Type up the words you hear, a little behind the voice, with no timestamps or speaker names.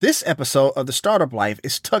This episode of The Startup Life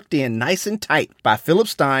is tucked in nice and tight by Philip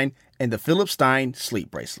Stein and the Philip Stein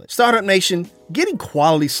Sleep Bracelet. Startup Nation, getting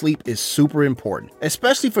quality sleep is super important,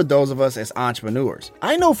 especially for those of us as entrepreneurs.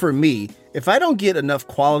 I know for me, if I don't get enough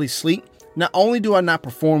quality sleep, not only do I not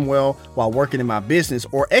perform well while working in my business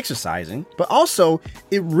or exercising, but also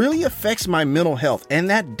it really affects my mental health and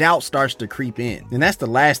that doubt starts to creep in. And that's the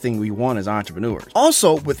last thing we want as entrepreneurs.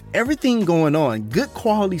 Also, with everything going on, good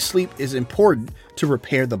quality sleep is important to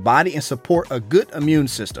repair the body and support a good immune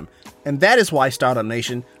system. And that is why, Startup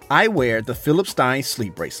Nation, I wear the Philip Stein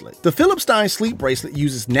Sleep Bracelet. The Philip Stein Sleep Bracelet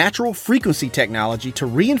uses natural frequency technology to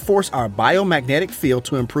reinforce our biomagnetic field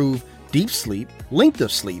to improve deep sleep, length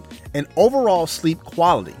of sleep, and overall sleep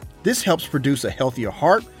quality. This helps produce a healthier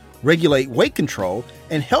heart, regulate weight control,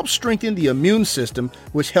 and helps strengthen the immune system,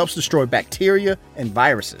 which helps destroy bacteria and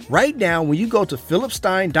viruses. Right now, when you go to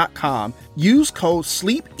philipstein.com, use code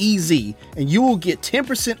SLEEPEZ and you will get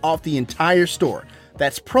 10% off the entire store.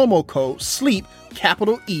 That's promo code SLEEP,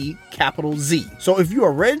 capital E, capital Z. So if you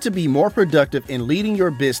are ready to be more productive in leading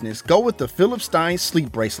your business, go with the Philip Stein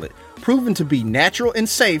Sleep Bracelet, proven to be natural and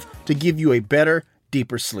safe to give you a better,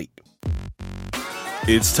 deeper sleep.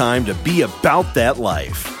 It's time to be about that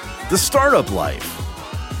life, the startup life.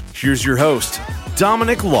 Here's your host,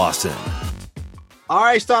 Dominic Lawson. All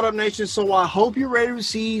right, Startup Nation. So I hope you're ready to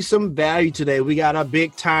receive some value today. We got a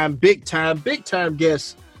big time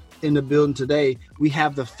guest in the building today. We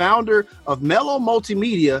have the founder of Mello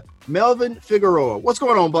Multimedia, Melvin Figueroa. What's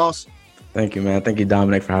going on, boss? Thank you, man. Thank you,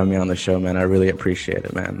 Dominic, for having me on the show, man. I really appreciate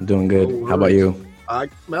it, man. I'm doing good. No How about you?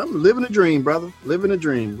 I'm living a dream, brother. Living a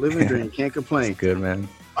dream. Can't complain. That's good, man.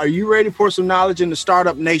 Are you ready for some knowledge in the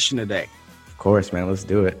Startup Nation today? Of course, man. Let's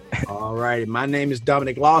do it. All right. My name is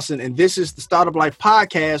Dominic Lawson, and this is the Startup Life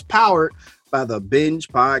podcast powered by the Binge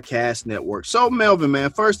Podcast Network. So, Melvin,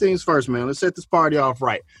 man, first things first, man. Let's set this party off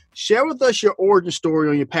right. Share with us your origin story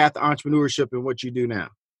on your path to entrepreneurship and what you do now.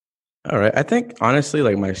 All right. I think, honestly,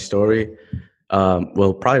 like my story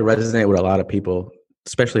will probably resonate with a lot of people,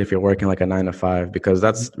 especially if you're working like a 9-to-5, because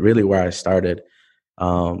that's really where I started.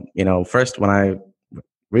 First,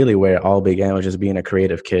 where it all began was just being a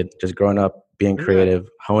creative kid, just growing up, being creative,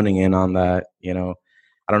 honing in on that. I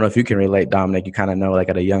don't know if you can relate, Dominic. You kind of know, like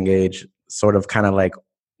at a young age, sort of kind of like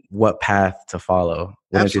what path to follow.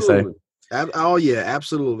 Wouldn't you say? Oh, yeah,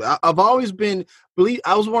 absolutely. I've always been,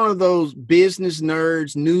 I was one of those business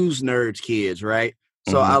nerds, news nerds kids, right?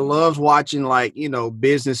 So I loved watching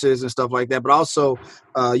businesses and stuff like that, but also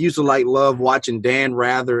used to love watching Dan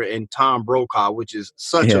Rather and Tom Brokaw, which is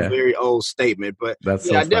such a very old statement. But I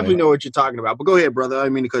definitely know what you're talking about. But go ahead, brother. I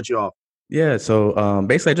didn't mean to cut you off. Yeah, so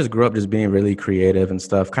basically I just grew up just being really creative and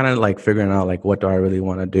stuff, kind of like figuring out like what do I really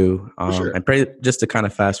want to do. And just to kind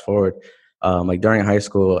of fast forward, during high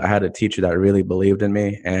school, I had a teacher that really believed in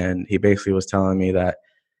me, and he basically was telling me that,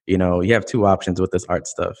 you have two options with this art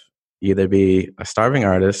stuff. You either be a starving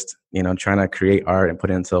artist, trying to create art and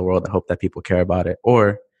put it into the world and hope that people care about it,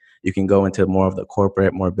 or you can go into more of the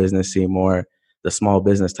corporate, more businessy, more the small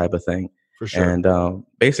business type of thing. For sure. And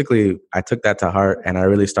basically, I took that to heart, and I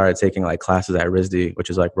really started taking like classes at RISD, which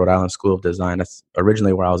is like Rhode Island School of Design. That's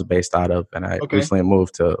originally where I was based out of, and I recently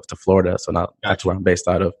moved to Florida, so now that's where I'm based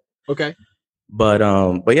out of. Okay. But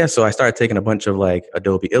yeah, so I started taking a bunch of like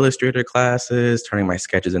Adobe Illustrator classes, turning my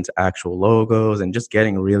sketches into actual logos, and just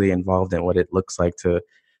getting really involved in what it looks like to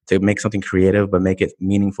make something creative, but make it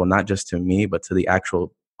meaningful, not just to me, but to the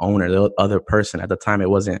actual owner, the other person. At the time, it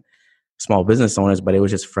wasn't small business owners, but it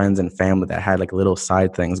was just friends and family that had like little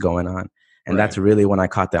side things going on. And that's really when I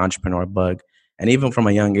caught the entrepreneur bug. And even from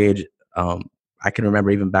a young age, I can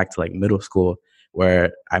remember even back to like middle school,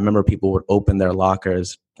 where I remember people would open their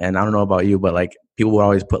lockers, and I don't know about you, but like people would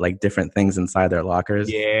always put like different things inside their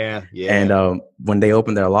lockers. Yeah. And when they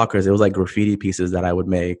opened their lockers, it was like graffiti pieces that I would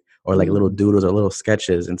make, or like little doodles or little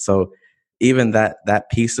sketches. And so even that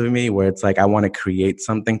piece of me where it's like I want to create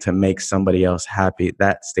something to make somebody else happy,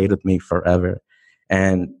 that stayed with me forever.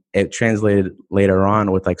 And it translated later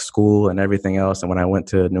on with like school and everything else. And when I went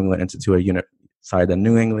to the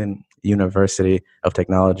New England University of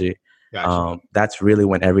Technology, that's really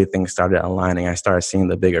when everything started aligning. I started seeing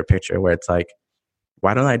the bigger picture, where it's like,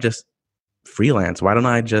 why don't I just freelance? Why don't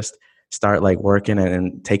I just start like working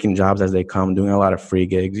and taking jobs as they come, doing a lot of free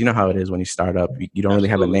gigs? You know how it is when you start up, you don't really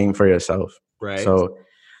have a name for yourself. Right. So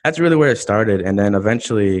that's really where it started. And then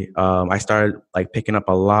eventually I started like picking up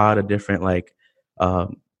a lot of different like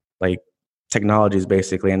technologies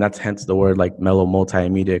basically. And that's hence the word like Mello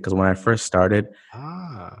Multimedia. Because when I first started,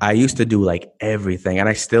 I used to do like everything, and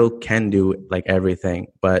I still can do like everything.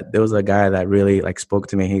 But there was a guy that really like spoke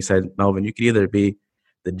to me. He said, Melvin, you could either be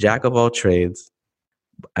the jack of all trades,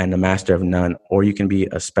 and a master of none, or you can be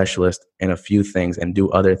a specialist in a few things and do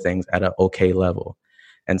other things at an okay level.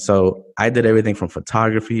 And so I did everything from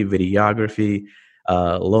photography, videography,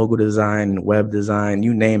 logo design, web design,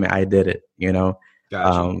 you name it, I did it, you know.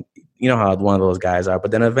 Gotcha. You know how one of those guys are.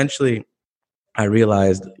 But then eventually I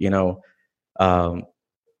realized,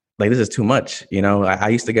 like this is too much. I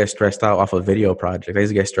used to get stressed out off of video projects. I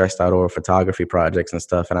used to get stressed out over photography projects and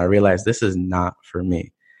stuff. And I realized this is not for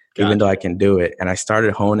me, even though I can do it. And I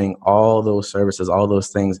started honing all those services, all those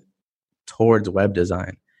things towards web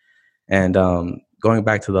design. And going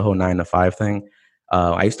back to the whole 9 to 5 thing,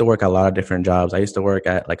 I used to work at a lot of different jobs. I used to work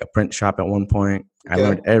at like a print shop at one point. I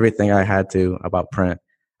learned everything I had to about print.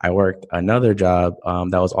 I worked another job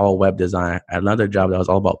that was all web design, another job that was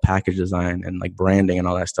all about package design and like branding and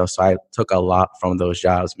all that stuff. So I took a lot from those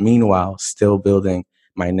jobs. Meanwhile, still building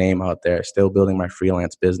my name out there, still building my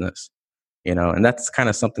freelance business, and that's kind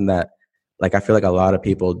of something that like I feel like a lot of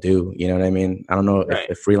people do. You know what I mean? I don't know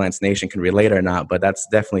if Freelance Nation can relate or not, but that's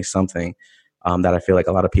definitely something that I feel like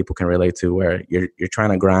a lot of people can relate to, where you're trying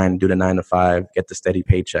to grind, do the 9 to 5, get the steady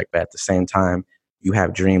paycheck, but at the same time, you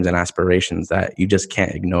have dreams and aspirations that you just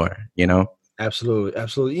can't ignore, Absolutely.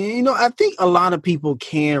 Absolutely. I think a lot of people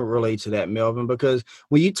can relate to that, Melvin, because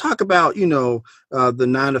when you talk about, the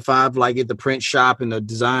 9 to 5, like at the print shop and the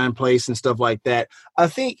design place and stuff like that, I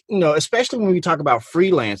think, especially when we talk about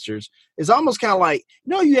freelancers, it's almost kind of like,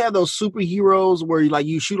 you have those superheroes where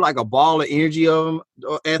you shoot like a ball of energy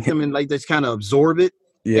at them and like they just kind of absorb it.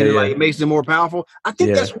 Yeah, and it makes them more powerful. I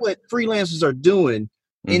think that's what freelancers are doing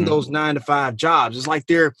in those 9 to 5 jobs. It's like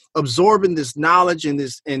they're absorbing this knowledge and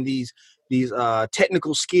these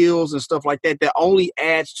technical skills and stuff like that only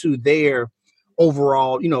adds to their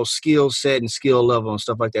overall, skill set and skill level and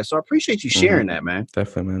stuff like that. So I appreciate you sharing that, man.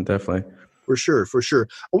 Definitely, man. Definitely. For sure.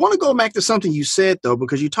 I want to go back to something you said though,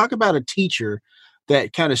 because you talk about a teacher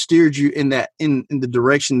that kind of steered you in the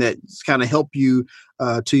direction that kind of helped you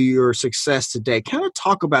to your success today. Kind of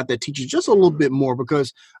talk about that teacher just a little bit more,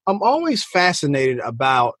 because I'm always fascinated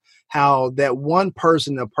about how that one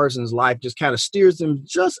person in a person's life just kind of steers them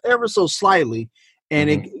just ever so slightly, and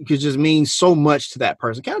it could just mean so much to that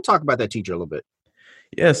person. Kind of talk about that teacher a little bit.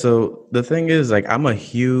 Yeah. So the thing is, like, I'm a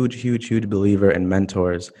huge believer in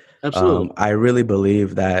mentors. Absolutely. I really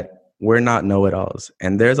believe that we're not know-it-alls,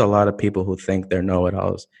 and there's a lot of people who think they're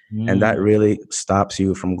know-it-alls, and that really stops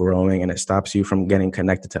you from growing, and it stops you from getting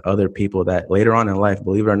connected to other people that later on in life,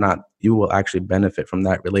 believe it or not, you will actually benefit from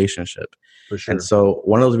that relationship. For sure. And so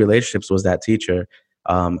one of those relationships was that teacher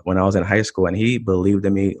when I was in high school, and he believed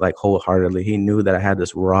in me like wholeheartedly. He knew that I had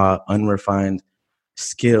this raw, unrefined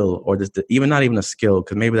skill, or even not even a skill,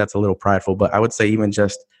 because maybe that's a little prideful, but I would say even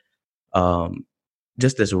just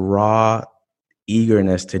this raw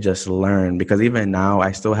eagerness to just learn, because even now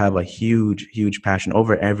I still have a huge passion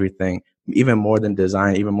over everything, even more than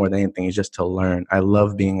design, even more than anything, is just to learn. I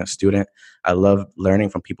love being a student. I love learning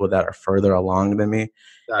from people that are further along than me.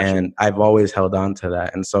 Gotcha. And I've always held on to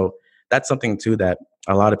that. And so that's something too that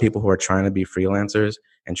a lot of people who are trying to be freelancers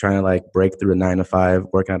and trying to like break through a 9 to 5,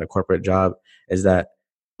 working at a corporate job, is that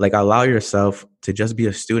like allow yourself to just be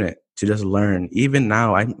a student, to just learn. Even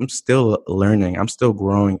now, I'm still learning. I'm still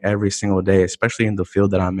growing every single day, especially in the field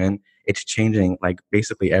that I'm in. It's changing like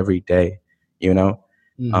basically every day,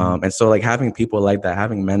 And so like having people like that,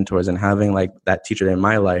 having mentors and having like that teacher in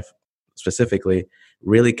my life specifically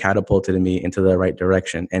really catapulted me into the right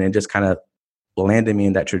direction. And it just kind of landed me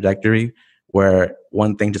in that trajectory where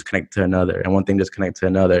one thing just connected to another and one thing just connected to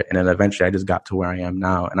another. And then eventually I just got to where I am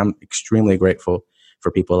now. And I'm extremely grateful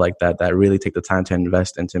for people like that really take the time to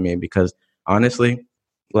invest into me, because honestly,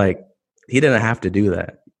 like he didn't have to do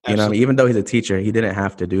that. You know what I mean? Even though he's a teacher, he didn't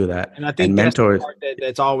have to do that. And I think that's the part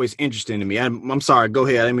that's always interesting to me. I'm sorry. Go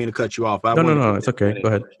ahead. I didn't mean to cut you off. No. It's okay. Go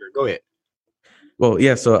ahead. Sure. Go ahead. Well,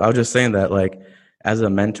 yeah. So I was just saying that, like, as a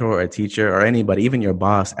mentor or a teacher or anybody, even your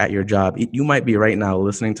boss at your job, you might be right now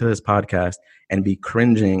listening to this podcast and be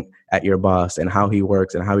cringing at your boss and how he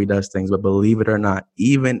works and how he does things. But believe it or not,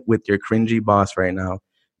 even with your cringy boss right now,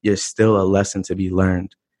 you're still a lesson to be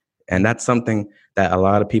learned. And that's something that a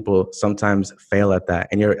lot of people sometimes fail at that.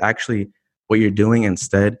 And you're actually, what you're doing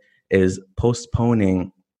instead is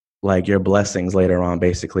postponing like your blessings later on,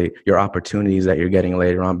 basically your opportunities that you're getting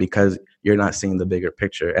later on, because you're not seeing the bigger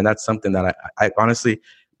picture. And that's something that I honestly,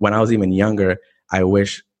 when I was even younger, I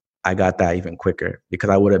wish I got that even quicker,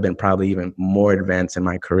 because I would have been probably even more advanced in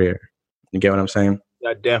my career. You get what I'm saying?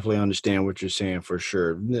 I definitely understand what you're saying for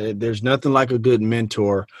sure. There's nothing like a good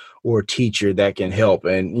mentor or teacher that can help,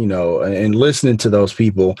 and and listening to those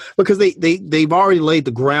people, because they've already laid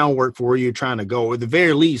the groundwork for where you're trying to go, or at the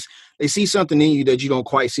very least, they see something in you that you don't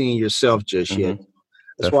quite see in yourself just yet.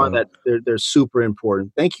 That's why Definitely. that they're super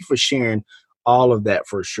important. Thank you for sharing all of that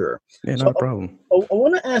for sure. Yeah, So not a problem. I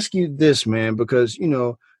want to ask you this, man, because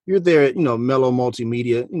you're there at Mello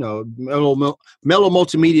Multimedia,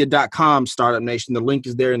 mellomultimedia.com, Startup Nation. The link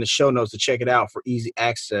is there in the show notes to check it out for easy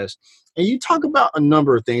access. And you talk about a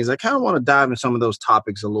number of things. I kind of want to dive into some of those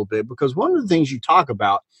topics a little bit because one of the things you talk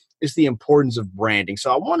about is the importance of branding.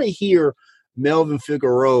 So I want to hear Melvin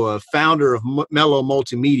Figueroa, founder of Mello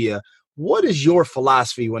Multimedia. What is your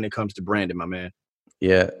philosophy when it comes to branding, my man?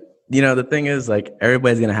 Yeah. The thing is, like,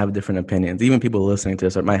 everybody's going to have different opinions. Even people listening to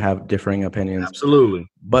this might have differing opinions. Absolutely.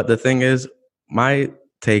 But the thing is, my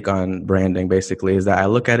take on branding basically is that I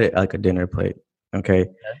look at it like a dinner plate. Okay.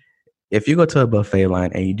 If you go to a buffet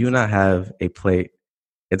line and you do not have a plate,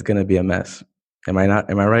 it's going to be a mess. Am I not?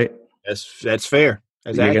 Am I right? That's fair.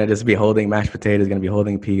 That's You're accurate. going to just be holding mashed potatoes, going to be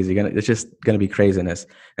holding peas. It's just going to be craziness.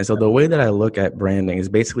 And so the way that I look at branding is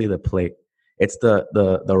basically the plate. It's the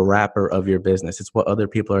wrapper of your business. It's what other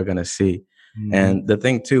people are going to see. Mhm. And the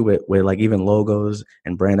thing too with like even logos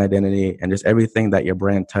and brand identity and just everything that your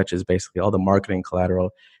brand touches, basically all the marketing collateral,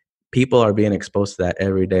 people are being exposed to that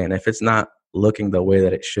every day. And if it's not looking the way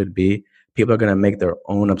that it should be, people are going to make their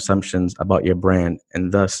own assumptions about your brand.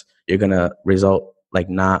 And thus you're going to result like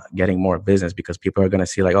not getting more business because people are going to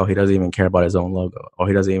see like, oh, he doesn't even care about his own logo, or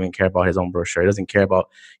he doesn't even care about his own brochure. He doesn't care about,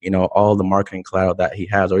 all the marketing collateral that he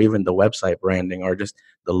has, or even the website branding, or just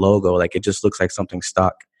the logo. Like it just looks like something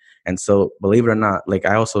stock. And so believe it or not, like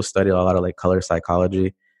I also study a lot of like color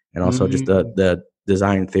psychology and also just the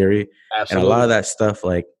design theory. And a lot of Absolutely. that stuff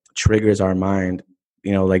like triggers our mind.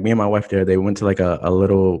 Like me and my wife there, they went to like a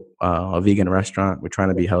little a vegan restaurant. We're trying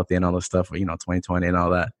to be healthy and all this stuff, 2020 and all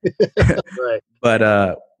that. Right.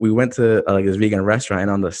 But we went to like this vegan restaurant, and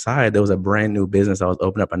on the side there was a brand new business that was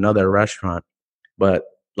opening up another restaurant, but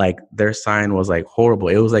like their sign was like horrible.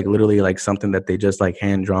 It was like literally like something that they just like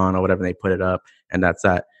hand drawn or whatever. And they put it up, and that's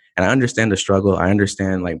that. And I understand the struggle. I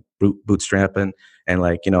understand like bootstrapping and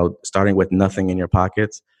like starting with nothing in your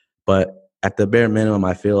pockets, but at the bare minimum,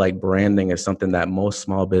 I feel like branding is something that most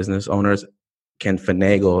small business owners can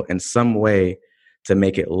finagle in some way to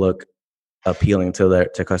make it look appealing to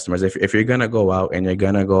customers. If you're gonna go out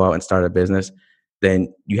and start a business,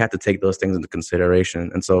 then you have to take those things into consideration.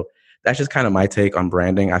 And so that's just kind of my take on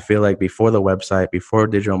branding. I feel like before the website, before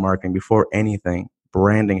digital marketing, before anything,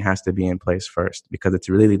 branding has to be in place first because it's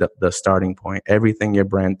really the starting point. Everything your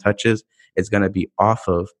brand touches is going to be off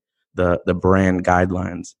of the brand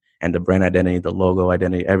guidelines and the brand identity, the logo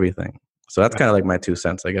identity, everything. So that's kind of like my 2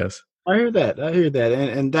 cents, I guess. I hear that.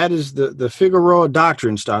 And that is the Figueroa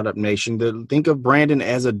doctrine, Startup Nation. To think of branding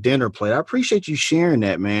as a dinner plate. I appreciate you sharing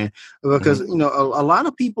that, man, because a lot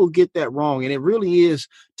of people get that wrong, and it really is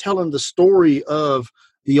telling the story of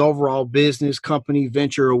the overall business, company,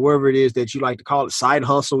 venture, or whatever it is that you like to call it, side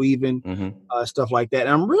hustle, even stuff like that. And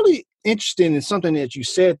I'm really interested in something that you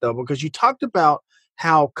said though, because you talked about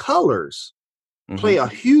how colors play a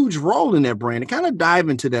huge role in that brand. And kind of dive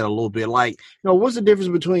into that a little bit. Like, what's the difference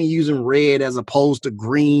between using red as opposed to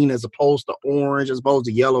green, as opposed to orange, as opposed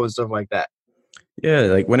to yellow and stuff like that? Yeah,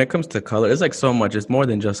 like when it comes to color, it's like so much. It's more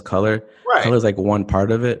than just color. Right. Color is like one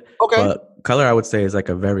part of it. Okay. But color, I would say, is like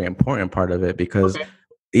a very important part of it because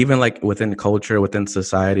even like within culture, within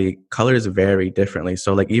society, colors vary differently.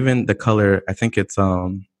 So like even the color, I think it's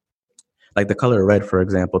like the color red, for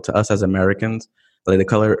example, to us as Americans, like the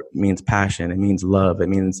color means passion, it means love, it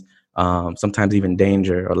means sometimes even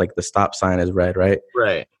danger, or like the stop sign is red, right?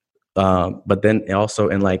 Right. But then also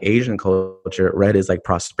in like Asian culture, red is like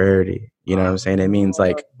prosperity. You know what I'm saying? It means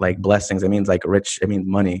like blessings. It means like rich. It means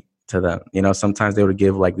money to them. Sometimes they would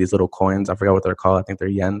give like these little coins. I forgot what they're called. I think they're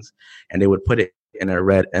yens, and they would put it in a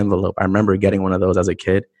red envelope. I remember getting one of those as a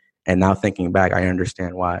kid, and now thinking back, I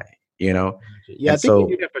understand why. Yeah, and I think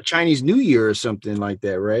they do that for Chinese New Year or something like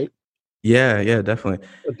that, right? Yeah, definitely.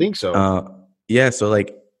 I think so. Yeah, so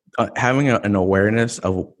like having an awareness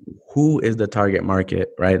of who is the target market,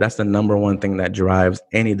 right? That's the number one thing that drives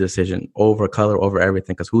any decision over color, over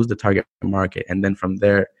everything, because who's the target market? And then from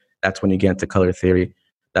there, that's when you get into color theory.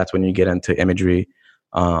 That's when you get into imagery.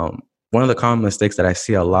 One of the common mistakes that I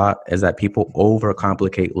see a lot is that people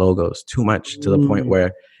overcomplicate logos too much to the point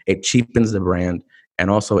where it cheapens the brand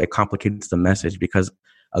and also it complicates the message, because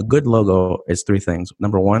a good logo is three things.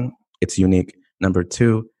 Number one, it's unique. Number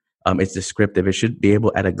two, it's descriptive. It should be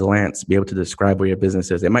able, at a glance, be able to describe where your business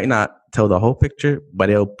is. It might not tell the whole picture, but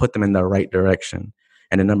it'll put them in the right direction.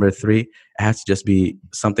 And then number three, it has to just be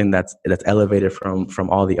something that's elevated from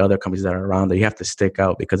all the other companies that are around there. You have to stick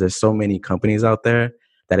out because there's so many companies out there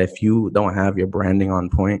that if you don't have your branding on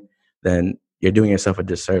point, then you're doing yourself a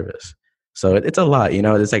disservice. So it's a lot,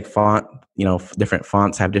 it's like font, different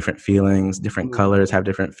fonts have different feelings, different colors have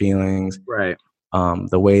different feelings. Right.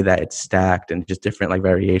 The way that it's stacked and just different like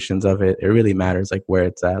variations of it, it really matters like where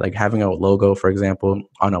it's at. Like having a logo, for example,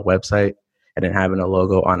 on a website and then having a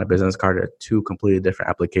logo on a business card are two completely different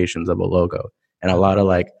applications of a logo. And a lot of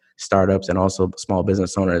like startups and also small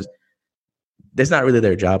business owners, it's not really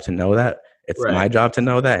their job to know that. It's my job to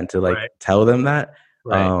know that and to like tell them that.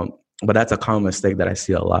 But that's a common mistake that I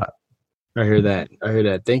see a lot. I hear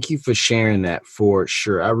that. Thank you for sharing that for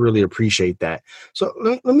sure. I really appreciate that. So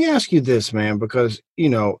let me ask you this, man, because,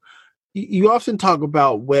 you often talk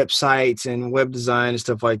about websites and web design and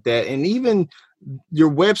stuff like that. And even your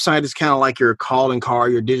website is kind of like your calling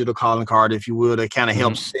card, your digital calling card, if you will, that kind of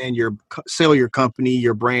helps sell your company,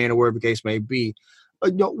 your brand, or whatever the case may be.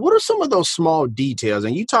 What are some of those small details?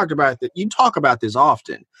 And you talk about this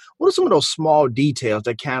often. What are some of those small details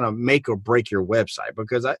that kind of make or break your website?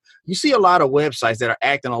 Because you see a lot of websites that are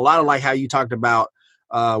acting a lot of like how you talked about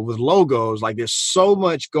with logos. Like there's so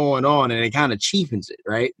much going on, and it kind of cheapens it,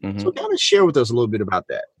 right? So kind of share with us a little bit about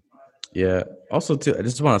that. Yeah. Also, too, I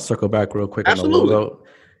just want to circle back real quick Absolutely. on the logo.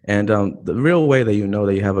 And the real way that you know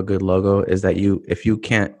that you have a good logo is that if you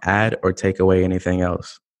can't add or take away anything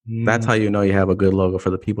else. That's how you know you have a good logo. For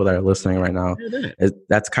the people that are listening right now,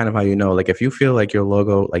 that's kind of how you know. Like if you feel like your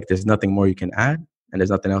logo, like there's nothing more you can add and there's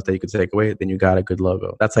nothing else that you could take away, then you got a good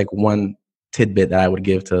logo. That's like one tidbit that I would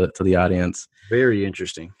give to the audience. Very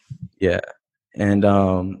interesting. Yeah. And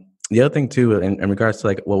the other thing too, in regards to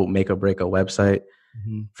like what will make or break a website,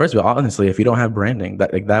 first of all, honestly, if you don't have branding,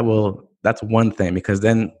 that's one thing, because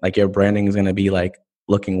then like your branding is going to be like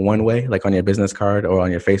looking one way, like on your business card or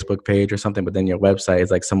on your Facebook page or something, but then your website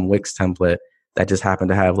is like some Wix template that just happened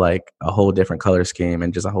to have like a whole different color scheme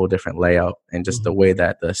and just a whole different layout, and just the way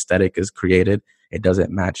that the aesthetic is created, it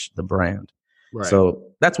doesn't match the brand. Right. So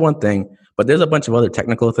that's one thing, but there's a bunch of other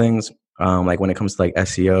technical things, like when it comes to like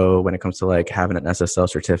SEO, when it comes to like having an SSL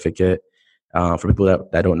certificate. For people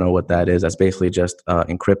that don't know what that is, that's basically just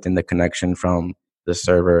encrypting the connection from the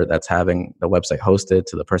server that's having the website hosted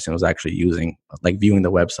to the person who's actually viewing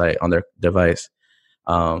the website on their device.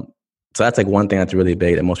 So that's like one thing that's really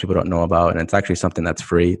big that most people don't know about. And it's actually something that's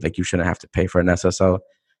free. Like you shouldn't have to pay for an SSL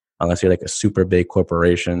unless you're like a super big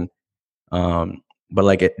corporation. But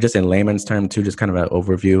like just in layman's term too, just kind of an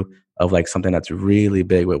overview of like something that's really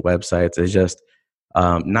big with websites is just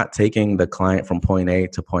not taking the client from point A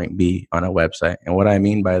to point B on a website. And what I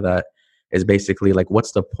mean by that is basically like,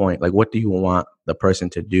 what's the point? Like, what do you want the person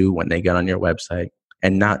to do when they get on your website?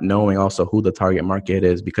 And not knowing also who the target market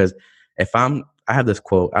is. Because I have this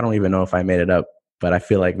quote, I don't even know if I made it up, but I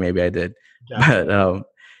feel like maybe I did. Yeah.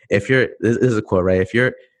 But this is a quote, right? If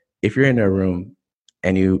you're in a room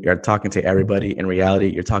and you are talking to everybody, in reality,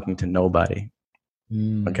 you're talking to nobody.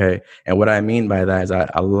 Okay. And what I mean by that is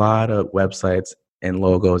that a lot of websites and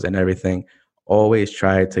logos and everything always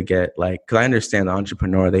try to get because I understand the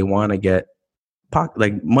entrepreneur, they want to get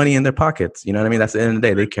money in their pockets. You know what I mean? That's the end of the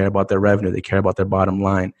day. They care about their revenue. They care about their bottom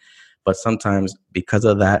line. But sometimes because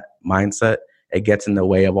of that mindset, it gets in the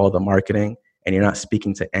way of all the marketing, and you're not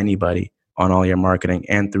speaking to anybody on all your marketing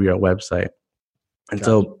and through your website. And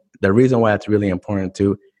so the reason why it's really important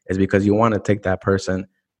too is because you want to take that person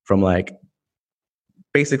from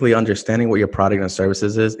basically understanding what your product and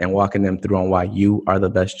services is and walking them through on why you are the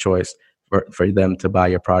best choice for them to buy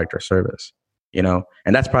your product or service, and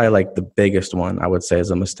that's probably like the biggest one I would say is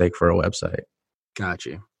a mistake for a website. Got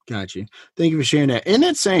you. Thank you for sharing that. In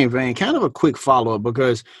that same vein, kind of a quick follow-up,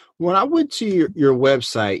 because when I went to your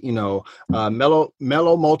website,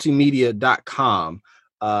 Multimedia.com,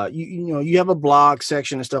 you have a blog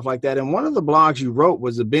section and stuff like that. And one of the blogs you wrote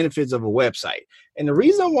was the benefits of a website. And the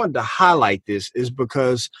reason I wanted to highlight this is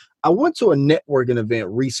because I went to a networking event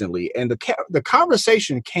recently, and the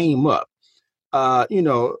conversation came up.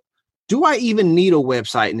 Do I even need a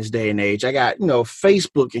website in this day and age? I got,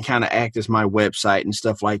 Facebook can kind of act as my website and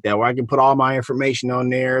stuff like that, where I can put all my information on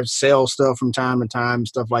there, sell stuff from time to time,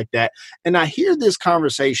 stuff like that. And I hear this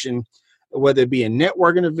conversation, whether it be in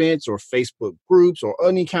networking events or Facebook groups or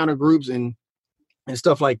any kind of groups and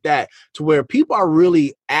stuff like that, to where people are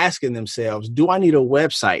really asking themselves, do I need a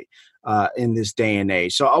website in this day and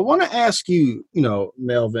age? So I want to ask you,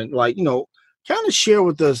 Melvin, kind of share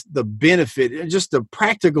with us the benefit, just the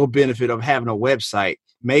practical benefit of having a website,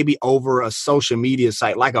 maybe over a social media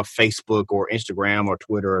site like a Facebook or Instagram or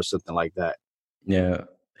Twitter or something like that. Yeah.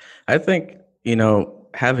 I think,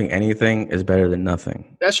 having anything is better than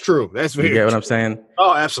nothing. That's true. That's very You get what true. I'm saying?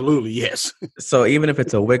 Oh, absolutely. Yes. So even if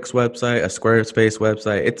it's a Wix website, a Squarespace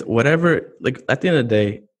website, it's whatever, at the end of the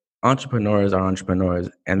day, entrepreneurs are entrepreneurs,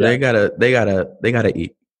 and they gotta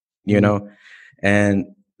eat. you know? And,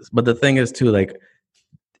 but the thing is too, like,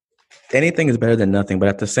 anything is better than nothing. But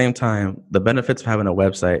at the same time, the benefits of having a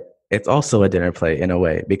website, it's also a dinner plate in a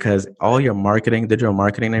way, because all your marketing, digital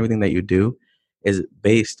marketing, and everything that you do is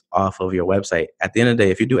based off of your website. At the end of the day,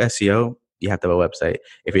 if you do SEO, you have to have a website.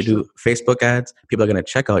 If you do Facebook ads, people are going to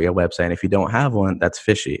check out your website. And if you don't have one, that's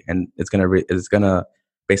fishy, and it's gonna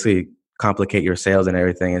basically complicate your sales and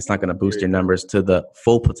everything. It's not going to boost your numbers to the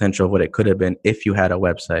full potential of what it could have been if you had a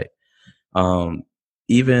website.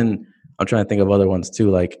 Even I'm trying to think of other ones too,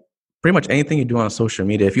 like pretty much anything you do on social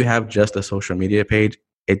media. If you have just a social media page,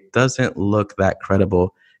 it doesn't look that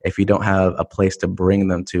credible if you don't have a place to bring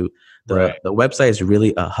them to. The website is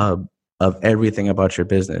really a hub of everything about your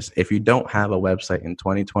business. If you don't have a website in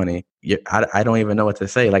 2020, I don't even know what to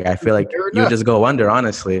say. Like, I feel like you just go under,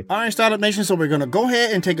 honestly. All right, Startup Nation, so we're going to go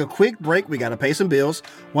ahead and take a quick break. We got to pay some bills.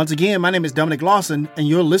 Once again, my name is Dominic Lawson, and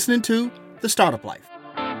you're listening to The Startup Life.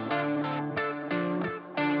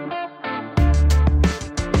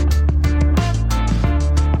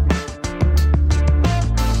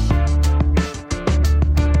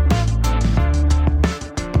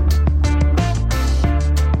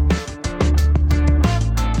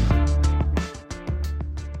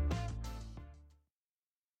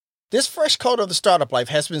 This fresh coat of the Startup Life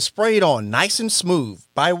has been sprayed on nice and smooth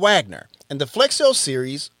by Wagner and the Flexo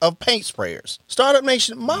series of paint sprayers. Startup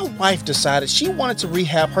Nation, my wife decided she wanted to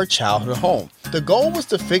rehab her childhood home. The goal was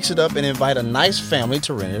to fix it up and invite a nice family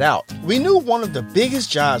to rent it out. We knew one of the biggest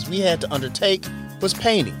jobs we had to undertake was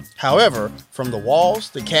painting. However, from the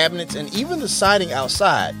walls, the cabinets, and even the siding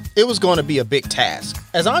outside, it was going to be a big task.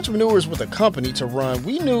 As entrepreneurs with a company to run,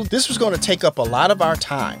 we knew this was going to take up a lot of our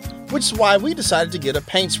time, which is why we decided to get a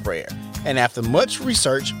paint sprayer. And after much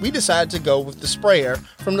research, we decided to go with the sprayer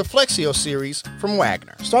from the Flexio series from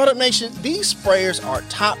Wagner. Startup Nation, these sprayers are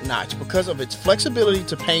top-notch because of its flexibility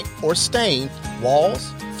to paint or stain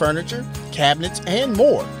walls, furniture, cabinets, and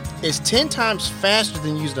more. It's 10 times faster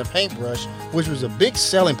than using a paintbrush, which was a big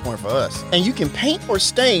selling point for us. And you can paint or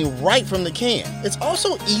stain right from the can. It's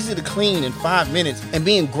also easy to clean in 5 minutes, and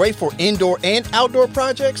being great for indoor and outdoor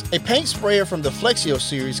projects, a paint sprayer from the Flexio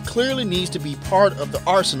series clearly needs to be part of the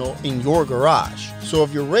arsenal in your garage. So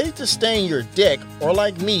if you're ready to stain your deck, or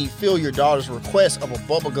like me, fill your daughter's request of a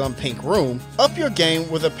bubblegum pink room, up your game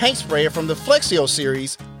with a paint sprayer from the Flexio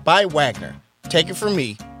series by Wagner. Take it from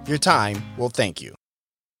me, your time will thank you.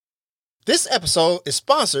 This episode is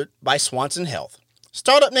sponsored by Swanson Health.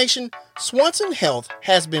 Startup Nation, Swanson Health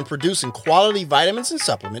has been producing quality vitamins and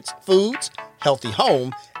supplements, foods, healthy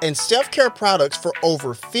home, and self-care products for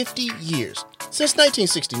over 50 years. Since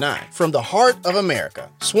 1969, from the heart of America,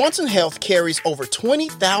 Swanson Health carries over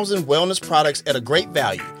 20,000 wellness products at a great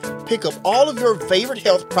value. Pick up all of your favorite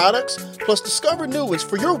health products, plus discover new ones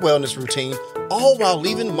for your wellness routine, all while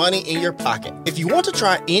leaving money in your pocket. If you want to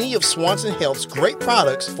try any of Swanson Health's great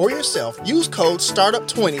products for yourself, use code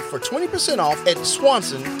STARTUP20 for 20% off at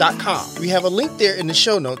swanson.com. We have a link there in the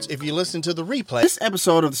show notes if you listen to the replay. This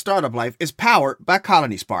episode of The Startup Life is powered by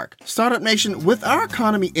Colony Spark. Startup Nation, with our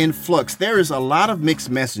economy in flux, there is a lot of mixed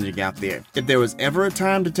messaging out there. If there was ever a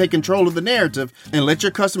time to take control of the narrative and let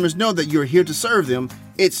your customers know that you're here to serve them,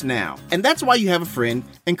 it's now. And that's why you have a friend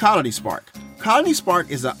in Colony Spark. Colony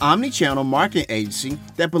Spark is an omni-channel marketing agency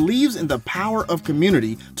that believes in the power of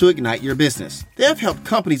community to ignite your business. They have helped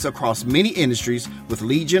companies across many industries with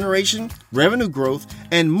lead generation, revenue growth,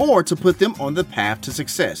 and more to put them on the path to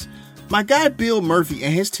success. My guy Bill Murphy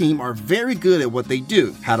and his team are very good at what they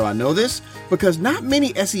do. How do I know this? Because not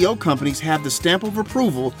many SEO companies have the stamp of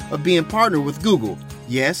approval of being partnered with Google.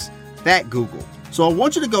 Yes, that Google. So I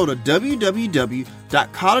want you to go to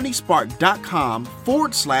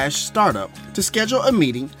www.colonyspark.com/startup to schedule a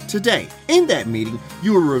meeting today. In that meeting,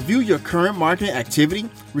 you will review your current marketing activity,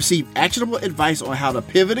 receive actionable advice on how to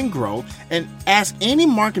pivot and grow, and ask any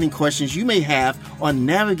marketing questions you may have on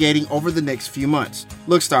navigating over the next few months.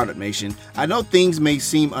 Look, Startup Nation, I know things may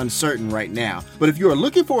seem uncertain right now, but if you are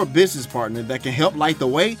looking for a business partner that can help light the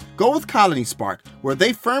way, go with Colony Spark, where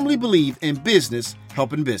they firmly believe in business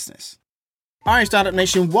helping business. All right, Startup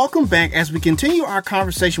Nation, welcome back as we continue our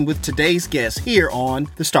conversation with today's guest here on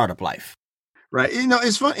The Startup Life. Right. You know,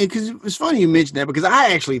 it's funny because it's funny you mentioned that, because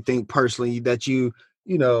I actually think personally that you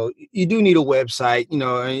do need a website,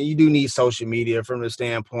 and you do need social media from the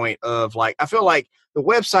standpoint of, like, I feel like the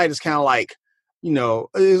website is kind of like,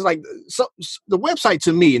 it's like, so the website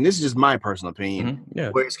to me, and this is just my personal opinion,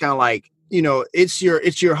 where it's kind of like, it's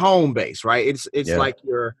your home base, right? It's like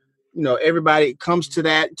your, everybody comes to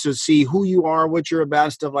that to see who you are, what you're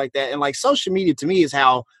about, stuff like that. And like social media to me is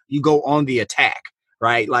how you go on the attack,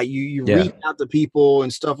 right? Like you Yeah. reach out to people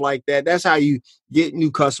and stuff like that. That's how you get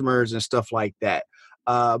new customers and stuff like that.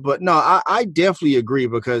 But no, I definitely agree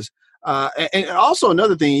because and also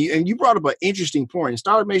another thing, and you brought up an interesting point. In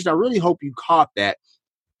Startup Nation, I really hope you caught that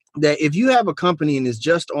if you have a company and it's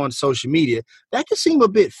just on social media, that can seem a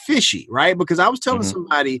bit fishy, right? Because I was telling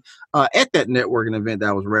somebody at that networking event that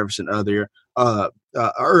I was referencing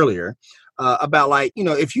earlier about, like,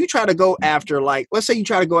 if you try to go after, like, let's say you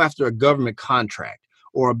try to go after a government contract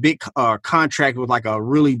or a big contract with like a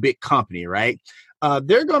really big company, right?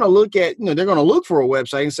 They're going to look at, they're going to look for a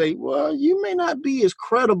website and say, well, you may not be as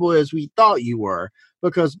credible as we thought you were,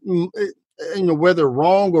 because, whether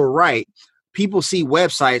wrong or right, people see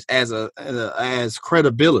websites as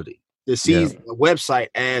credibility. It sees a website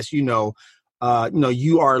as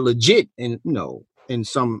you are legit in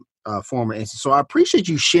some form or instance. So I appreciate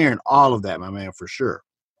you sharing all of that, my man, for sure.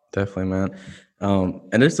 Definitely, man.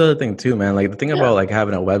 And there's the other thing too, man. Like the thing about like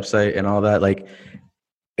having a website and all that, like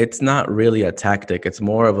it's not really a tactic. It's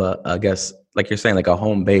more of a, I guess, like you're saying, like a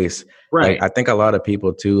home base. Right. Like I think a lot of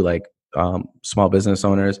people too, like small business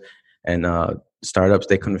owners and startups,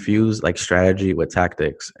 they confuse like strategy with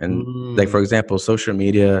tactics. And like, for example, social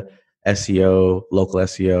media, SEO, local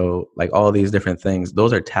SEO, like all these different things,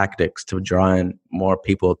 those are tactics to draw in more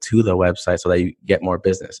people to the website so that you get more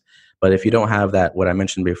business. But if you don't have that, what I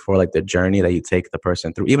mentioned before, like the journey that you take the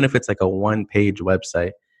person through, even if it's like a 1-page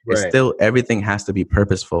website, it's still, everything has to be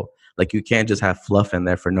purposeful. Like you can't just have fluff in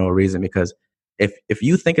there for no reason, because if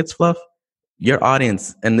you think it's fluff, your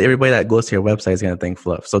audience and everybody that goes to your website is going to think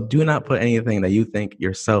fluff. So do not put anything that you think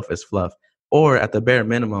yourself is fluff. Or at the bare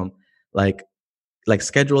minimum, like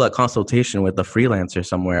schedule a consultation with a freelancer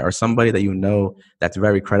somewhere or somebody that you know that's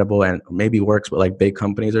very credible and maybe works with like big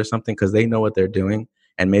companies or something, because they know what they're doing,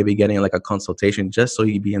 and maybe getting like a consultation just so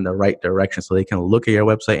you be in the right direction, so they can look at your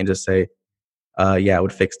website and just say, yeah, I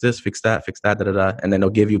would fix this, fix that, da, da, da. And then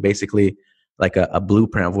they'll give you basically like a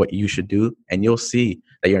blueprint of what you should do. And you'll see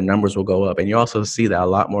that your numbers will go up. And you also see that a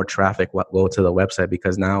lot more traffic will go to the website,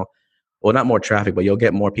 because now, well, not more traffic, but you'll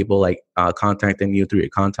get more people like contacting you through your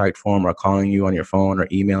contact form or calling you on your phone or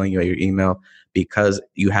emailing you at your email, because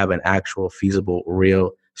you have an actual feasible,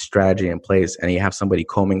 real strategy in place. And you have somebody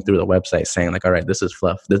combing through the website saying like, all right, this is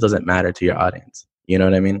fluff. This doesn't matter to your audience. You know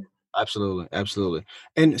what I mean? Absolutely. Absolutely.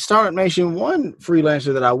 And Startup Nation, one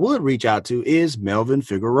freelancer that I would reach out to is Melvin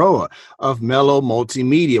Figueroa of Mello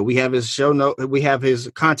Multimedia. We have his show note. We have his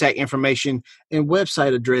contact information and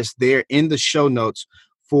website address there in the show notes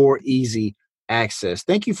for easy access.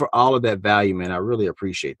 Thank you for all of that value, man. I really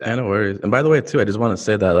appreciate that. Yeah, no worries. And by the way, too, I just want to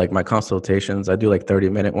say that like my consultations, I do like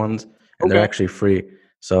 30-minute ones, and they're actually free.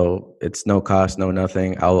 So it's no cost, no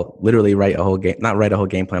nothing. I'll literally write a whole game, not write a whole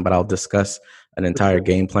game plan, but I'll discuss an entire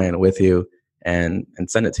game plan with you and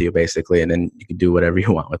send it to you basically. And then you can do whatever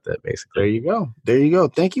you want with it basically. There you go. There you go.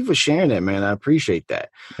 Thank you for sharing that, man. I appreciate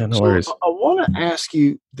that. Yeah, no worries. I want to ask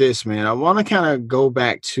you this, man. I want to kind of go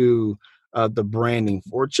back to the branding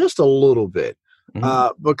for just a little bit,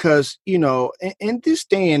 because, in this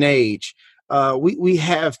day and age, we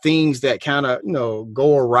have things that kind of,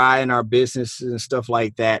 go awry in our businesses and stuff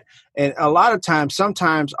like that. And a lot of times,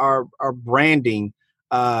 sometimes our branding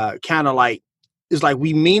kind of like, it's like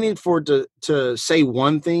we mean it to say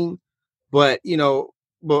one thing, but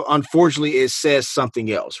but unfortunately it says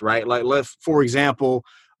something else, right? Like, for example,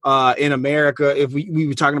 in America, if we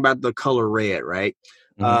were talking about the color red, right?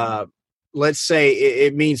 Let's say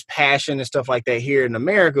it means passion and stuff like that here in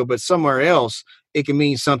America, but somewhere else it can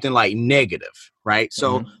mean something like negative, right?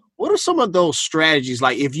 So what are some of those strategies?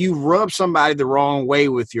 Like if you rub somebody the wrong way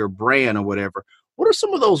with your brand or whatever, what are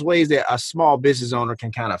some of those ways that a small business owner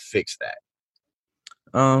can kind of fix that?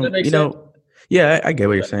 Yeah, I get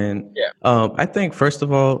what you're saying. Yeah. I think first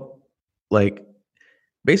of all, like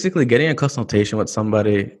basically getting a consultation with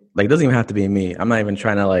somebody, like it doesn't even have to be me. I'm not even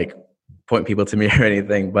trying to like point people to me or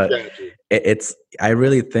anything, but I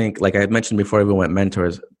really think, like I mentioned before, even with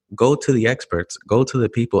mentors, go to the experts, go to the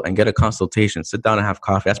people and get a consultation, sit down and have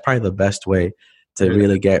coffee. That's probably the best way to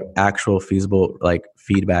really get actual feasible like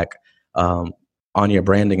feedback on your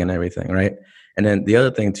branding and everything, right? And then the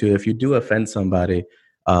other thing too, if you do offend somebody,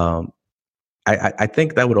 I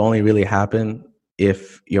think that would only really happen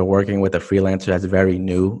if you're working with a freelancer that's very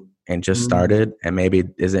new and just started and maybe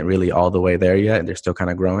isn't really all the way there yet and they're still kind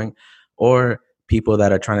of growing, or people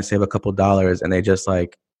that are trying to save a couple dollars and they just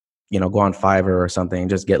like, go on Fiverr or something and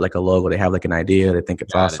just get like a logo. They have like an idea, they think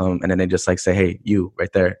it's awesome. And then they just like say, hey, you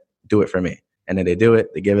right there, do it for me. And then they do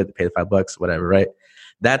it, they give it, they pay the $5, whatever, right?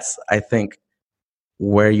 That's, I think,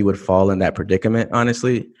 where you would fall in that predicament,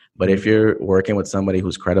 honestly. But if you're working with somebody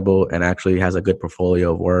who's credible and actually has a good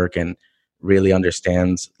portfolio of work and really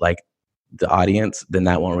understands like the audience, then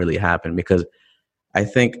that won't really happen. Because I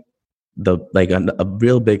think a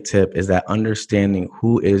real big tip is that understanding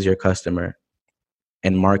who is your customer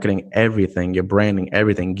and marketing everything, your branding,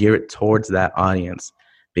 everything, gear it towards that audience,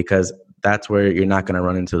 because that's where you're not going to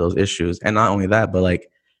run into those issues. And not only that, but like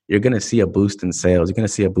you're going to see a boost in sales. You're going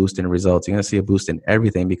to see a boost in results. You're going to see a boost in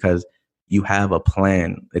everything because you have a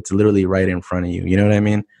plan. It's literally right in front of you. You know what I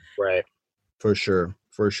mean? Right. For sure.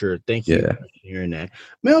 For sure. Thank you Yeah. for sharing that.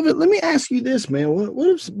 Melvin, let me ask you this, man. What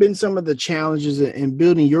have been some of the challenges in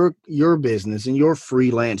building your business and your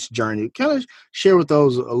freelance journey? Kind of share with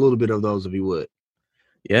those a little bit of those, if you would.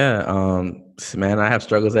 Yeah, man, I have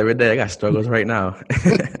struggles every day. I got struggles right now.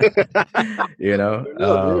 You know,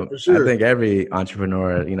 Yeah, for I sure. think every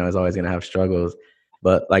entrepreneur, is always going to have struggles.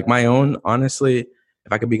 But like my own, honestly,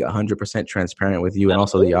 if I could be 100% transparent with you and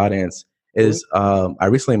also the audience, is I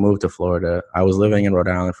recently moved to Florida. I was living in Rhode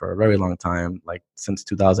Island for a very long time, like since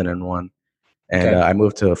 2001. And Okay. I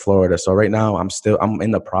moved to Florida. So right now I'm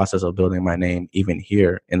in the process of building my name even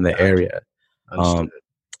here in the Gotcha. area. Understood.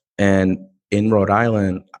 And in Rhode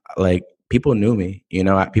Island, like people knew me,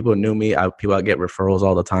 people knew me. People I get referrals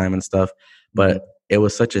all the time and stuff, but it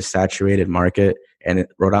was such a saturated market, and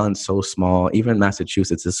Rhode Island's so small. Even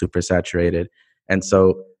Massachusetts is super saturated, and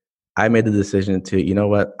so I made the decision to, you know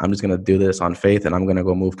what, I'm just gonna do this on faith, and I'm gonna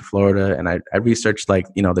go move to Florida. And I researched like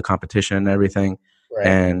the competition and everything, Right.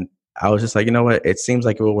 and I was just like, you know what, it seems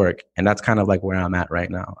like it will work, and that's kind of like where I'm at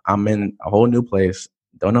right now. I'm in a whole new place,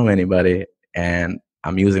 don't know anybody, and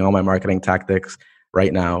I'm using all my marketing tactics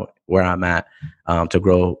right now where I'm at to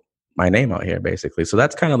grow my name out here, basically. So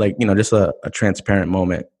that's kind of like, just a transparent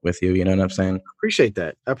moment with you. You know what I'm saying? Appreciate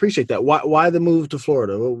that. I appreciate that. Why the move to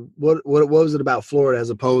Florida? What was it about Florida as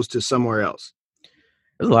opposed to somewhere else?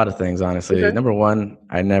 There's a lot of things, honestly. Okay. Number one,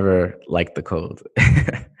 I never liked the cold.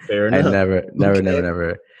 Fair I enough.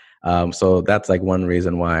 never. So that's like one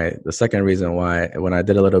reason why. The second reason why, when I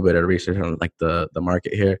did a little bit of research on like the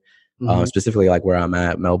market here, specifically like where I'm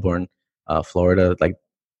at, Melbourne, Florida, like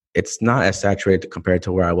it's not as saturated compared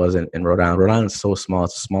to where I was in Rhode Island. Rhode Island's so small;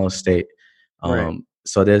 it's the smallest state. Right.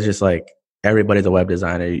 So there's just like everybody's a web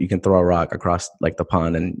designer. You can throw a rock across like the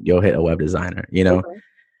pond, and you'll hit a web designer. So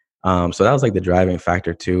that was like the driving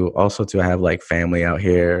factor too. Also, to have like family out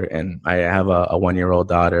here, and I have a 1-year-old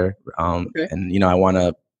daughter. And I want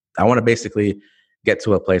to basically get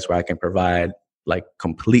to a place where I can provide like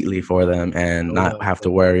completely for them and not have to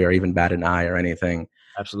worry or even bat an eye or anything.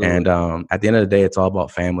 Absolutely. And at the end of the day, it's all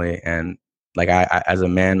about family. And like I as a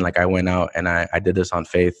man, like I went out and I did this on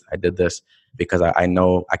faith. I did this because I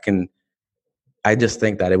know I can. I just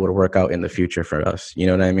think that it would work out in the future for us. You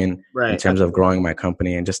know what I mean? Right. In terms of growing my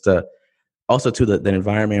company, and just also too, the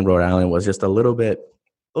environment in Rhode Island was just a little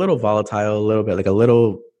volatile, a little bit like a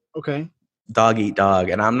little dog eat dog.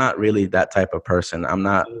 And I'm not really that type of person. I'm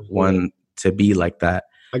not one to be like that.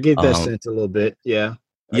 I get that sense a little bit. Yeah.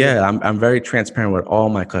 Yeah, I'm very transparent with all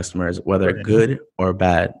my customers, whether good or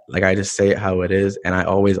bad. Like I just say it how it is, and I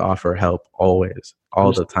always offer help, always,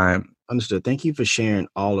 all the time. Understood. Thank you for sharing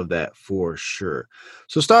all of that for sure.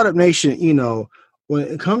 So Startup Nation, when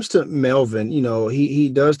it comes to Melvin, he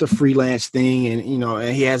does the freelance thing, and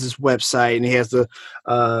and he has his website, and he has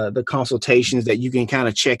the consultations that you can kind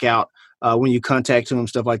of check out when you contact him,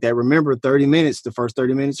 stuff like that. Remember, the first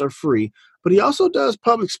 30 minutes are free. But he also does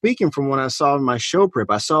public speaking from what I saw in my show prep.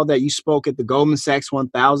 I saw that you spoke at the Goldman Sachs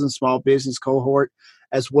 1000 Small Business Cohort,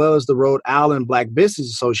 as well as the Rhode Island Black Business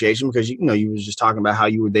Association, because you were just talking about how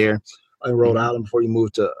you were there in Rhode Island before you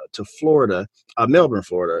moved to Florida, Melbourne,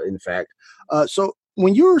 Florida, in fact. So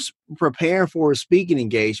when you were preparing for a speaking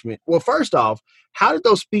engagement, well, first off, how did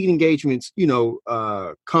those speaking engagements,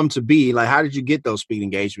 come to be? Like, how did you get those speaking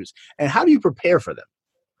engagements, and how do you prepare for them?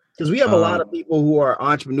 Because we have a lot of people who are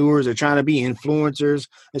entrepreneurs or trying to be influencers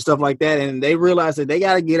and stuff like that, and they realize that they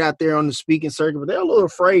got to get out there on the speaking circuit, but they're a little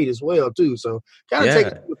afraid as well too. So, kind of take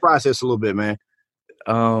us through the process a little bit, man.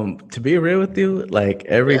 To be real with you, like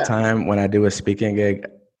every time when I do a speaking gig,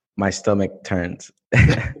 my stomach turns.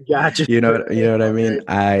 Gotcha. You know what I mean?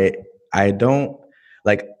 I don't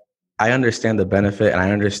like. I understand the benefit, and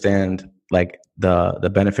I understand like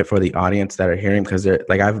the benefit for the audience that are hearing, because they're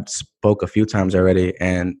like, I've spoke a few times already,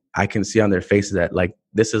 and I can see on their faces that like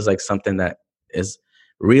this is like something that is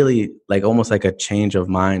really like almost like a change of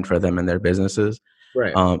mind for them and their businesses.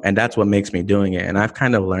 Right. And that's what makes me doing it. And I've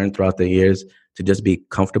kind of learned throughout the years to just be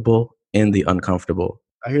comfortable in the uncomfortable.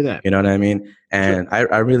 I hear that. You know what I mean? And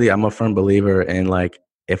I'm a firm believer in like,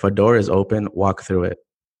 if a door is open, walk through it.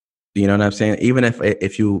 You know what I'm saying? Even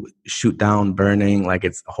if you shoot down burning, like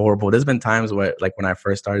it's horrible. There's been times where like when I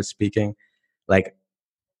first started speaking, like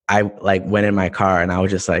I like went in my car and I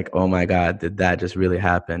was just like, oh my God, did that just really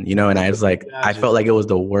happen? You know, and I was like, I felt like it was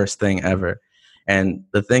the worst thing ever. And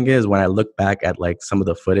the thing is, when I look back at like some of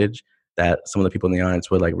the footage that some of the people in the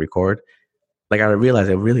audience would like record, like I realized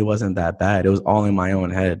it really wasn't that bad. It was all in my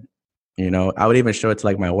own head. You know, I would even show it to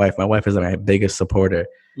like my wife. My wife is like my biggest supporter.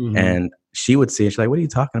 And she would see it. She's like, what are you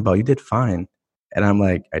talking about? You did fine. And I'm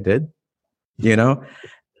like, I did, you know?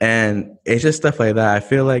 And it's just stuff like that. I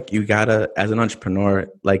feel like you gotta, as an entrepreneur,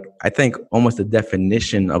 like I think almost the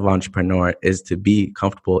definition of entrepreneur is to be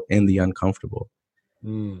comfortable in the uncomfortable,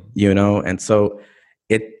 you know? And so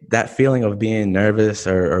that feeling of being nervous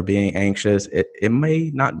or being anxious, it may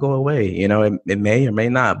not go away, you know, it may or may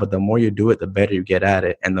not, but the more you do it, the better you get at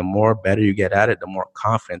it. And the more better you get at it, the more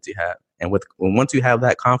confidence you have. And once you have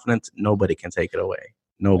that confidence, nobody can take it away.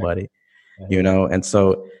 Nobody, you know? And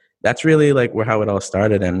so that's really like how it all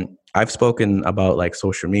started. And I've spoken about like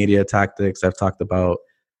social media tactics. I've talked about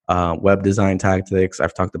web design tactics.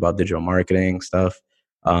 I've talked about digital marketing stuff.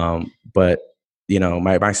 But you know,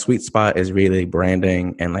 my sweet spot is really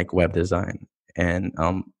branding and like web design and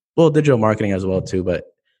well, digital marketing as well too. But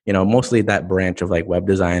you know, mostly that branch of like web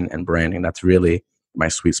design and branding. That's really my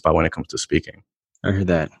sweet spot when it comes to speaking. I heard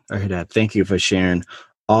that. Thank you for sharing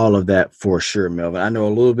all of that for sure, Melvin. I know a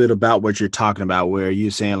little bit about what you're talking about, where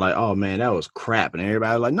you're saying like, "Oh man, that was crap," and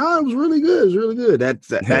everybody was like, "No, it was really good. It was really good."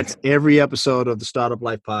 That's every episode of the Startup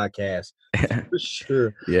Life podcast for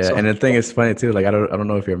sure. Yeah, so, and the thing is funny too. Like I don't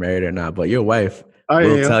know if you're married or not, but your wife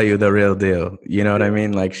will tell you the real deal. You know what I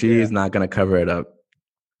mean? Like she's not gonna cover it up.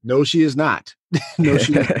 No, she is not. No,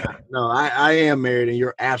 she is not. No, I am married, and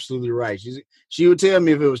you're absolutely right. She would tell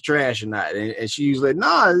me if it was trash or not, and she was like,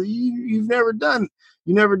 "Nah, you've never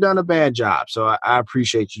done a bad job." So I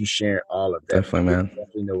appreciate you sharing all of that. Definitely, man.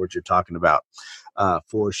 Definitely know what you're talking about,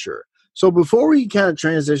 for sure. So before we kind of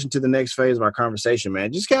transition to the next phase of our conversation,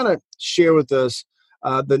 man, just kind of share with us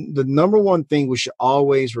the number one thing we should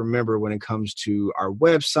always remember when it comes to our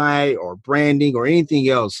website or branding or anything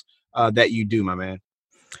else that you do, my man.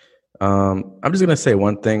 I'm just gonna say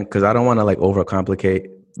one thing because I don't want to like overcomplicate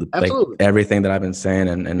like everything that I've been saying,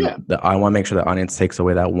 and I want to make sure the audience takes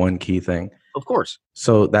away that one key thing. Of course.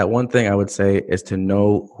 So that one thing I would say is to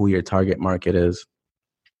know who your target market is,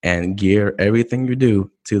 and gear everything you do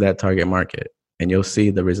to that target market, and you'll see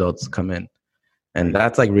the results come in. And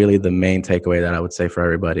that's like really the main takeaway that I would say for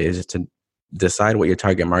everybody is just to decide what your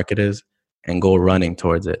target market is and go running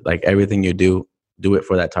towards it. Like everything you do it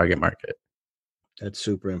for that target market. That's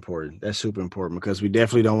super important. Because we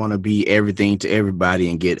definitely don't want to be everything to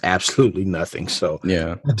everybody and get absolutely nothing. So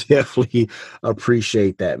yeah, I definitely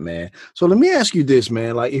appreciate that, man. So let me ask you this,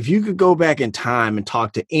 man. Like if you could go back in time and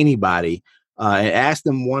talk to anybody and ask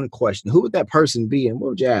them one question, who would that person be and what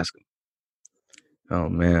would you ask them? Oh,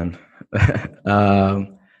 man.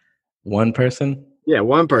 One person? Yeah,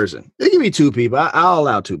 one person. It can be two people. I'll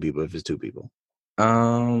allow two people if it's two people.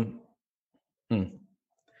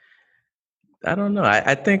 I don't know.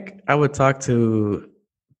 I think I would talk to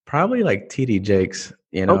probably like TD Jakes.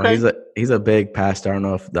 You know, he's a big pastor. I don't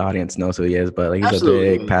know if the audience knows who he is, but like he's a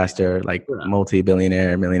big pastor, like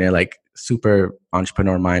multi-billionaire, millionaire, like super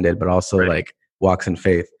entrepreneur minded, but also like walks in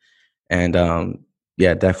faith. And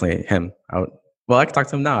yeah, definitely him. I can talk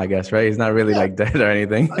to him now, I guess, right? He's not really like dead or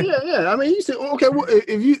anything. Yeah. I mean, you said, okay, well,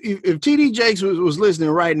 if TD Jakes was listening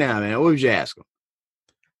right now, man, what would you ask him?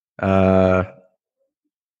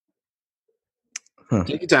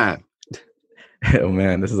 Take your time. Oh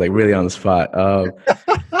man, this is like really on the spot.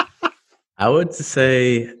 I would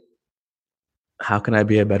say, how can I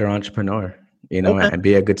be a better entrepreneur? You know, and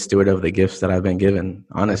be a good steward of the gifts that I've been given,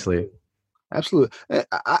 honestly. Absolutely.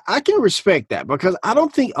 I can respect that because I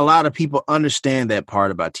don't think a lot of people understand that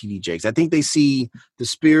part about TD Jakes. I think they see the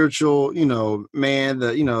spiritual, man,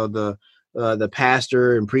 the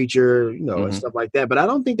pastor and preacher, and stuff like that. But I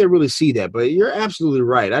don't think they really see that. But you're absolutely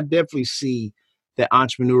right. I definitely see that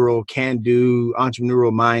entrepreneurial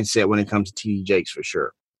mindset when it comes to TD Jakes for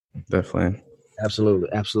sure. Definitely.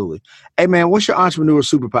 Absolutely. Hey man, what's your entrepreneurial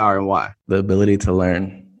superpower and why? The ability to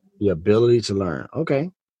learn. The ability to learn.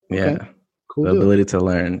 Okay. Yeah. Cool. The ability to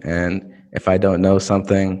learn. And if I don't know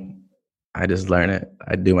something, I just learn it.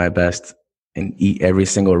 I do my best and eat every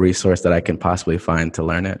single resource that I can possibly find to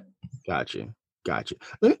learn it. Gotcha.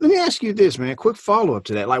 Let me ask you this, man. Quick follow-up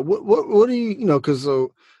to that. Like what do you, because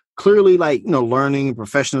clearly, like, learning and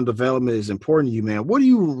professional development is important to you, man. What are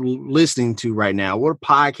you listening to right now? What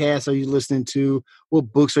podcasts are you listening to?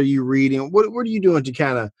 What books are you reading? What are you doing to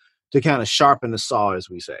kind of sharpen the saw, as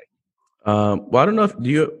we say? Well, I don't know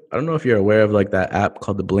if you're aware of like that app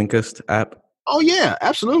called the Blinkist app. Oh yeah,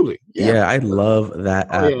 absolutely. Yeah, I love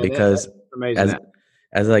that app because amazing.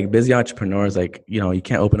 as like busy entrepreneurs, like, you know, you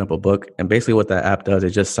can't open up a book. And basically what that app does, it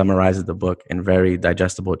just summarizes the book in very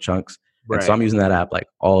digestible chunks. And so I'm using that app like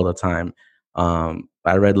all the time.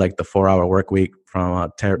 I read like the 4 Hour Work Week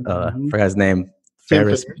from, forgot his name, Tim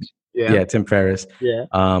Ferriss. Ferriss. Yeah, Tim Ferriss. Yeah.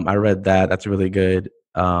 I read that. That's really good.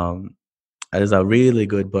 It's a really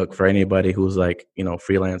good book for anybody who's like, you know,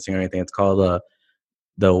 freelancing or anything. It's called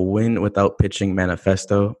The Win Without Pitching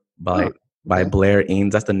Manifesto by Blair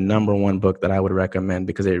Eanes. That's the number one book that I would recommend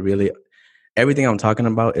because it really, everything I'm talking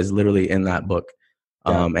about is literally in that book.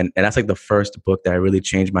 And that's like the first book that really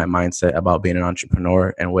changed my mindset about being an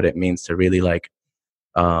entrepreneur and what it means to really like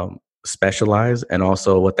specialize, and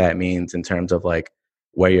also what that means in terms of like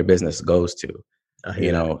where your business goes to.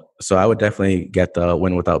 You know, so I would definitely get the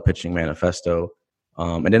Win Without Pitching Manifesto.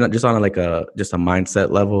 And then just on like a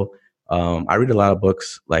mindset level, I read a lot of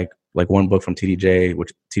books, like one book from TD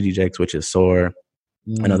Jakes, which is SOAR.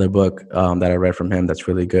 Another book that I read from him that's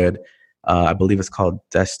really good. I believe it's called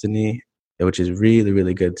Destiny, which is really,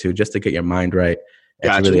 really good too, just to get your mind right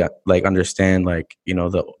and to really like understand like, you know,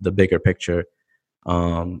 the bigger picture.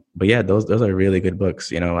 But yeah, those are really good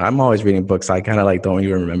books. You know, I'm always reading books. I kind of like don't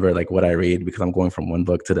even remember like what I read because I'm going from one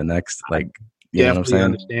book to the next. Like, you know what I'm saying?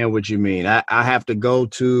 Understand what you mean. I have to go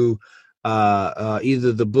to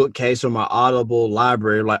either the bookcase or my Audible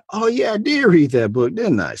library. Like, oh yeah, I did read that book,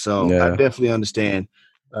 didn't I? So I definitely understand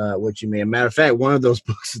what you mean. Matter of fact, one of those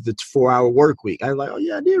books is the 4 Hour Work Week. I was like, oh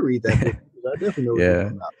yeah, I did read that book. I definitely know what you're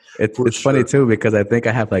talking about. It's funny too, because I think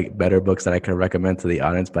I have like better books that I can recommend to the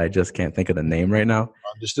audience, but I just can't think of the name right now.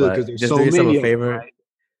 Understood, because there's just so do yourself many a favor. of them,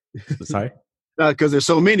 right? Sorry? Because there's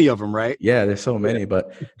so many of them, right? Yeah, there's so many,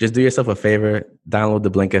 but just do yourself a favor, download the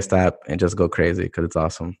Blinkist app and just go crazy because it's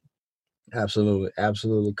awesome. Absolutely.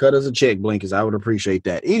 Cut us a check, Blinkist. I would appreciate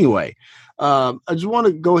that. Anyway, I just want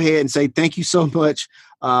to go ahead and say thank you so much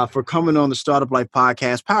for coming on the Startup Life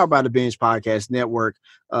podcast, powered by the Binge Podcast Network.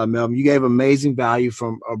 Melvin, you gave amazing value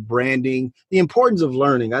from branding, the importance of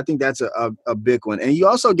learning. I think that's a big one. And you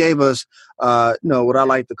also gave us, what I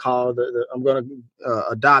like to call I'm going to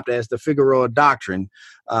adopt as the Figueroa doctrine,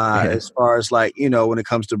 as far as like, you know, when it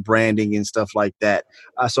comes to branding and stuff like that.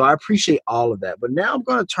 So I appreciate all of that. But now I'm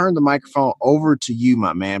going to turn the microphone over to you,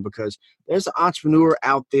 my man, because there's an entrepreneur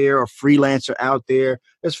out there, a freelancer out there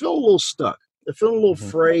that's feeling a little stuck. They're feeling a little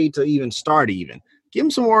afraid to even start even. Give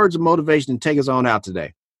them some words of motivation and take us on out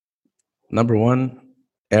today. Number one,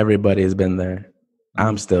 everybody has been there.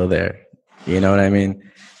 I'm still there. You know what I mean?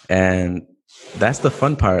 And that's the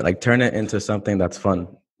fun part. Like, turn it into something that's fun,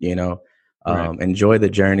 you know? Enjoy the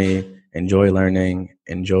journey, enjoy learning,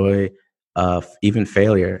 enjoy even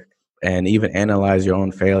failure, and even analyze your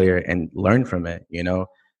own failure and learn from it, you know?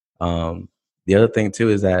 The other thing too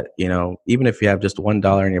is that, you know, even if you have just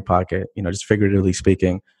 $1 in your pocket, you know, just figuratively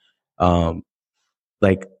speaking,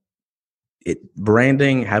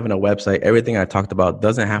 branding, having a website, everything I talked about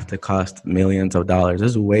doesn't have to cost millions of dollars.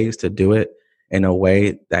 There's ways to do it in a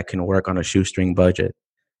way that can work on a shoestring budget,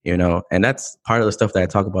 you know? And that's part of the stuff that I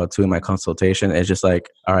talk about too in my consultation. Is just like,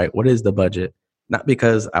 all right, what is the budget? Not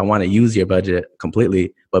because I want to use your budget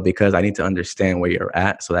completely, but because I need to understand where you're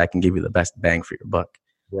at so that I can give you the best bang for your buck.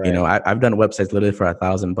 Right. You know, I've done websites literally for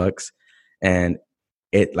 $1,000, and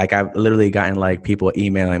I've literally gotten like people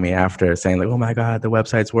emailing me after saying like, oh my God, the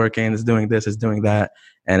website's working, it's doing this, it's doing that.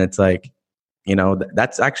 And it's like, you know,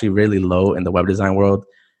 that's actually really low in the web design world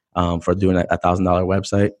for doing a $1,000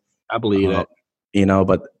 website. I believe that. You know,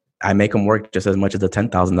 but I make them work just as much as the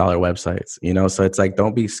 $10,000 websites, you know? So it's like,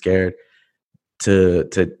 don't be scared to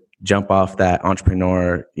jump off that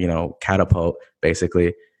entrepreneur, you know, catapult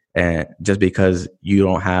basically. And just because you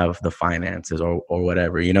don't have the finances or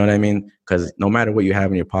whatever, you know what I mean? Because no matter what you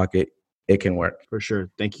have in your pocket, it can work. For sure.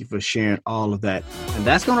 Thank you for sharing all of that. And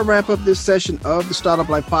that's going to wrap up this session of the Startup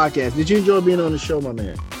Life podcast. Did you enjoy being on the show, my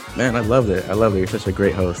man? Man, I loved it. You're such a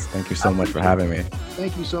great host. Thank you so much for having me.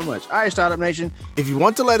 Thank you so much. All right, Startup Nation. If you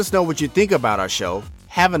want to let us know what you think about our show,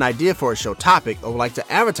 have an idea for a show topic, or would like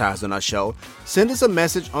to advertise on our show, send us a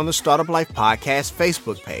message on the Startup Life Podcast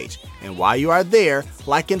Facebook page. And while you are there,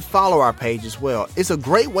 like and follow our page as well. It's a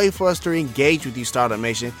great way for us to engage with you, Startup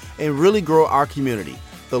Nation, and really grow our community.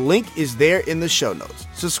 The link is there in the show notes.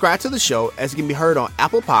 Subscribe to the show as it can be heard on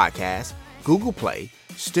Apple Podcasts, Google Play,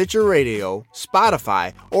 Stitcher Radio,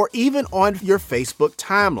 Spotify, or even on your Facebook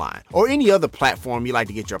timeline or any other platform you like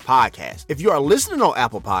to get your podcast. If you are listening on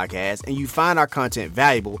Apple Podcasts and you find our content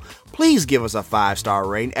valuable, please give us a 5-star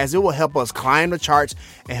rating, as it will help us climb the charts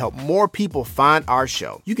and help more people find our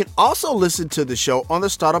show. You can also listen to the show on the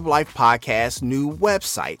Startup Life Podcast new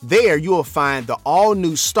website. There you will find the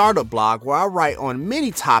all-new Startup blog, where I write on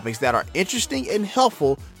many topics that are interesting and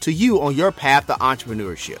helpful to you on your path to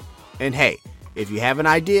entrepreneurship. And hey, if you have an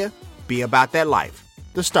idea, be about that life,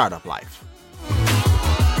 the startup life.